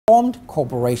formed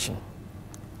corporation.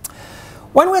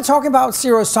 When we're talking about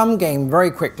zero-sum game, very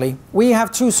quickly, we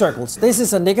have two circles. This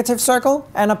is a negative circle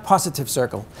and a positive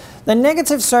circle. The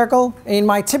negative circle, in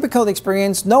my typical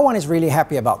experience, no one is really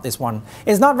happy about this one.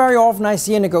 It's not very often I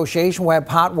see a negotiation where a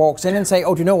part walks in and say,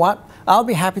 oh, do you know what? I'll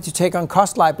be happy to take on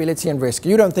cost, liability, and risk.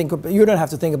 You don't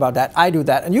have to think about that. I do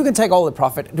that. And you can take all the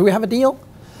profit. Do we have a deal?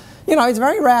 You know, it's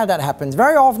very rare that happens.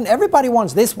 Very often, everybody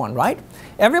wants this one, right?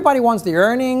 Everybody wants the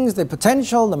earnings, the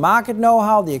potential, the market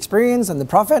know-how, the experience, and the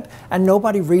profit, and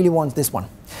nobody really wants this one.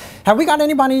 Have we got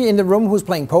anybody in the room who's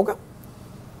playing poker?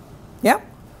 Yeah?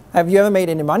 Have you ever made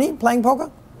any money playing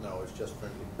poker? No, it's just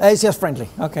friendly. It's just friendly.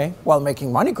 Okay. Well,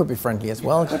 making money could be friendly as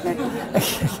well, couldn't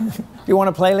it? You want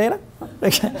to play later?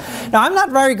 Now, I'm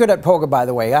not very good at poker, by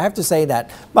the way. I have to say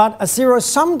that. But a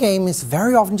zero-sum game is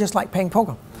very often just like playing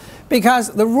poker. Because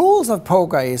the rules of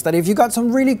poker is that if you got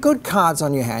some really good cards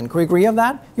on your hand, can we agree on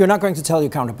that? You're not going to tell your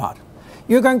counterpart.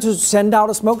 You're going to send out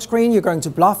a smoke screen, you're going to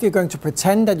bluff, you're going to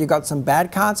pretend that you got some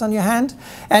bad cards on your hand.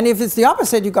 And if it's the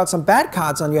opposite, you got some bad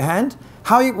cards on your hand,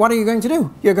 what are you going to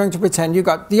do? You're going to pretend you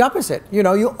got the opposite. You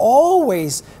know, you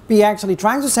always be actually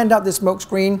trying to send out the smoke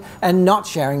screen and not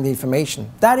sharing the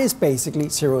information. That is basically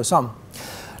zero-sum.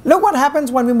 Look what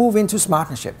happens when we move into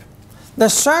Smartnership. The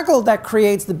circle that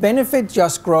creates the benefit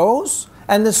just grows,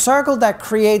 and the circle that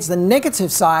creates the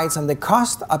negative sides and the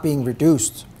cost are being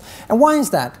reduced. And why is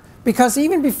that? Because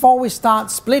even before we start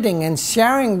splitting and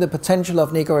sharing the potential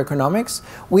of Negoeconomics,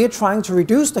 we are trying to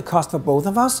reduce the cost for both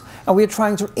of us, and we are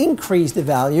trying to increase the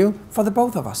value for the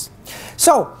both of us.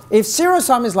 So, if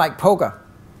zero-sum is like poker,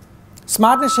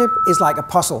 Smartnership is like a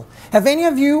puzzle. Have any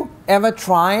of you ever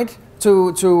tried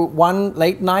to one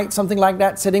late night, something like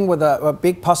that, sitting with a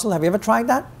big puzzle? Have you ever tried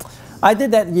that? I did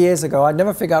that years ago. I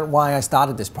never figured out why I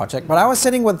started this project, but I was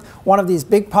sitting with one of these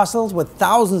big puzzles with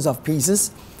thousands of pieces,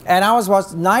 and I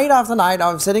was night after night,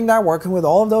 I was sitting there working with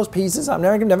all of those pieces. I'm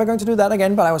never going to do that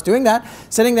again, but I was doing that,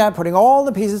 sitting there, putting all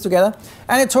the pieces together,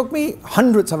 and it took me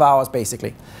hundreds of hours,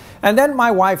 basically. And then my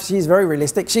wife, she's very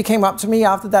realistic, she came up to me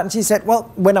after that and she said,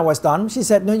 well, when I was done, she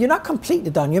said, no, you're not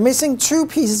completely done. You're missing 2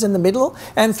 pieces in the middle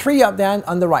and 3 up there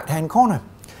on the right-hand corner.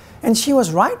 And she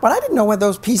was right, but I didn't know where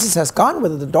those pieces has gone,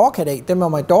 whether the dog had ate them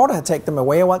or my daughter had taken them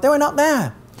away or what. They were not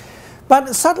there.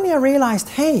 But suddenly I realized,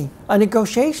 hey, a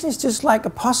negotiation is just like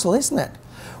a puzzle, isn't it?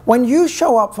 When you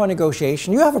show up for a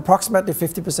negotiation, you have approximately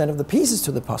 50% of the pieces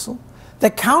to the puzzle. The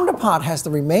counterpart has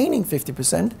the remaining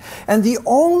 50%, and the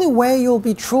only way you'll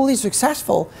be truly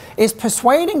successful is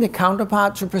persuading the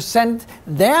counterpart to present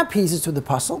their pieces to the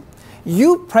puzzle.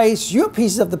 You place your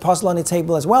pieces of the puzzle on the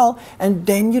table as well, and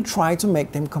then you try to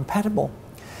make them compatible.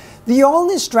 The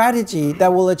only strategy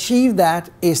that will achieve that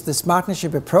is the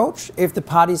Smartnership approach if the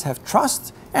parties have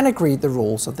trust and agreed the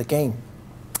rules of the game.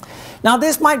 Now,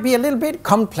 this might be a little bit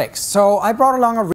complex, so I brought along a